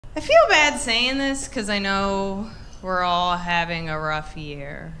I feel bad saying this because I know we're all having a rough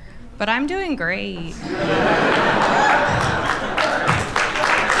year, but I'm doing great.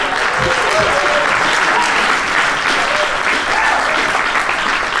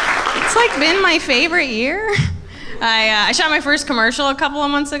 It's like been my favorite year. I shot my first commercial a couple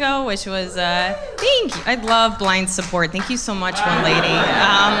of months ago, which was, thank you. I love blind support. Thank you so much, one lady.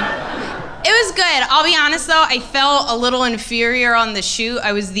 It was good. I'll be honest though, I felt a little inferior on the shoot.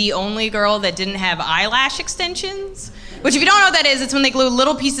 I was the only girl that didn't have eyelash extensions, which if you don't know what that is, it's when they glue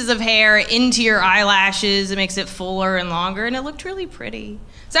little pieces of hair into your eyelashes. It makes it fuller and longer, and it looked really pretty.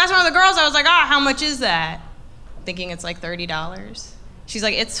 So I asked one of the girls, I was like, how much is that? Thinking it's like $30. She's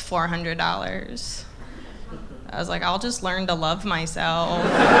like, it's $400. I was like, I'll just learn to love myself.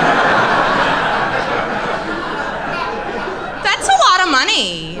 That's a lot of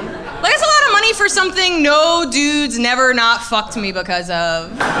money. Like, that's a lot of money for something no dude's never not fucked me because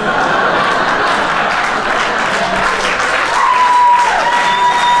of.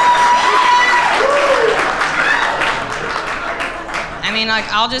 I mean, like,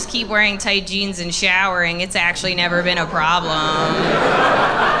 I'll just keep wearing tight jeans and showering. It's actually never been a problem.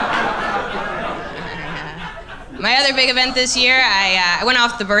 My other big event this year, I went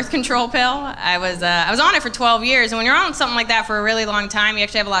off the birth control pill. I was on it for 12 years, and when you're on something like that for a really long time, you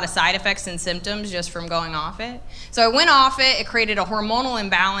actually have a lot of side effects and symptoms just from going off it. So I went off it, it created a hormonal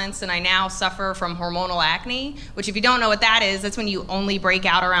imbalance, and I now suffer from hormonal acne, which if you don't know what that is, that's when you only break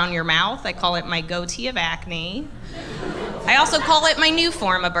out around your mouth. I call it my goatee of acne. I also call it my new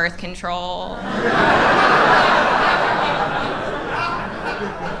form of birth control.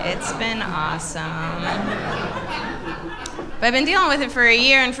 It's been awesome. But I've been dealing with it for a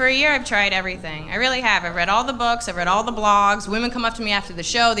year, and for a year I've tried everything. I really have. I've read all the books, I've read all the blogs. Women come up to me after the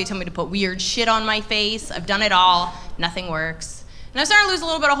show, they tell me to put weird shit on my face. I've done it all, nothing works. And I started to lose a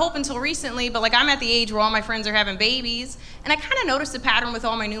little bit of hope until recently, but like I'm at the age where all my friends are having babies, and I kind of noticed a pattern with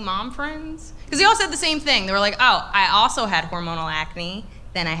all my new mom friends. Because they all said the same thing. They were like, I also had hormonal acne,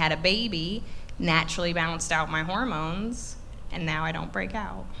 then I had a baby, naturally balanced out my hormones, and now I don't break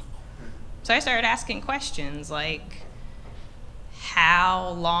out. So I started asking questions like, how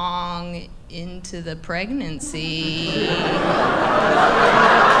long into the pregnancy?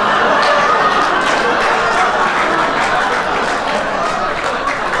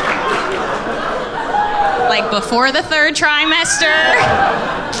 Like before the third trimester?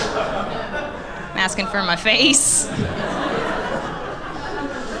 I'm asking for my face.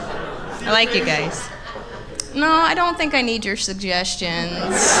 I like you guys. No, I don't think I need your suggestions.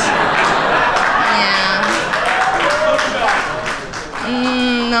 Yeah.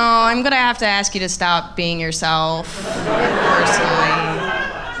 No, I'm gonna have to ask you to stop being yourself, personally.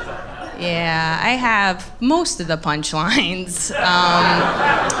 Yeah, I have most of the punchlines.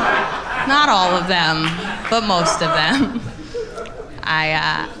 Not all of them, but most of them.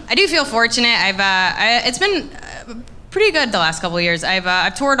 I do feel fortunate. It's been pretty good the last couple of years.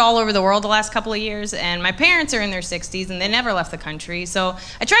 I've toured all over the world the last couple of years, and my parents are in their 60s, and they never left the country. So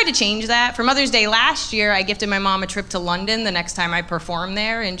I tried to change that. For Mother's Day last year, I gifted my mom a trip to London the next time I performed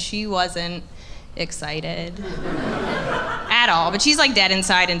there, and she wasn't excited at all. But she's like dead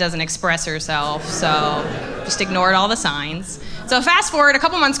inside and doesn't express herself, so just ignored all the signs. So fast forward, a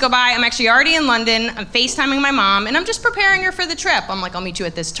couple months go by, I'm actually already in London, I'm FaceTiming my mom, and I'm just preparing her for the trip. I'm like, I'll meet you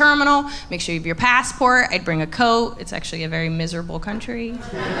at this terminal, make sure you have your passport, I'd bring a coat. It's actually a very miserable country.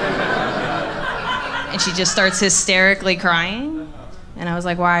 And she just starts hysterically crying. And I was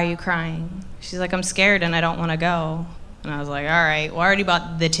like, why are you crying? She's like, I'm scared and I don't want to go. And I was like, all right, well, I already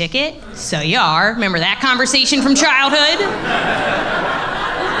bought the ticket, so you are. Remember that conversation from childhood?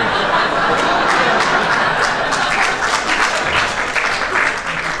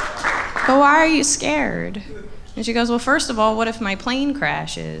 But why are you scared? And she goes, well, first of all, what if my plane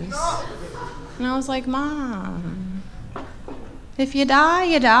crashes? And I was like, Mom, if you die,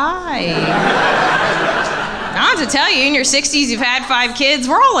 you die. I don't have to tell you, in your 60s, you've had 5 kids.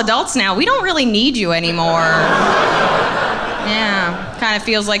 We're all adults now. We don't really need you anymore. Yeah, kind of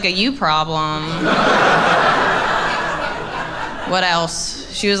feels like a you problem. What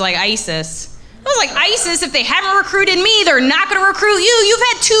else? She was like, ISIS. I was like, ISIS, if they haven't recruited me, they're not gonna recruit you. You've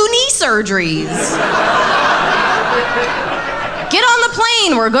had 2 knee surgeries. Get on the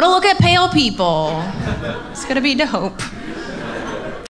plane, we're gonna look at pale people. It's gonna be dope.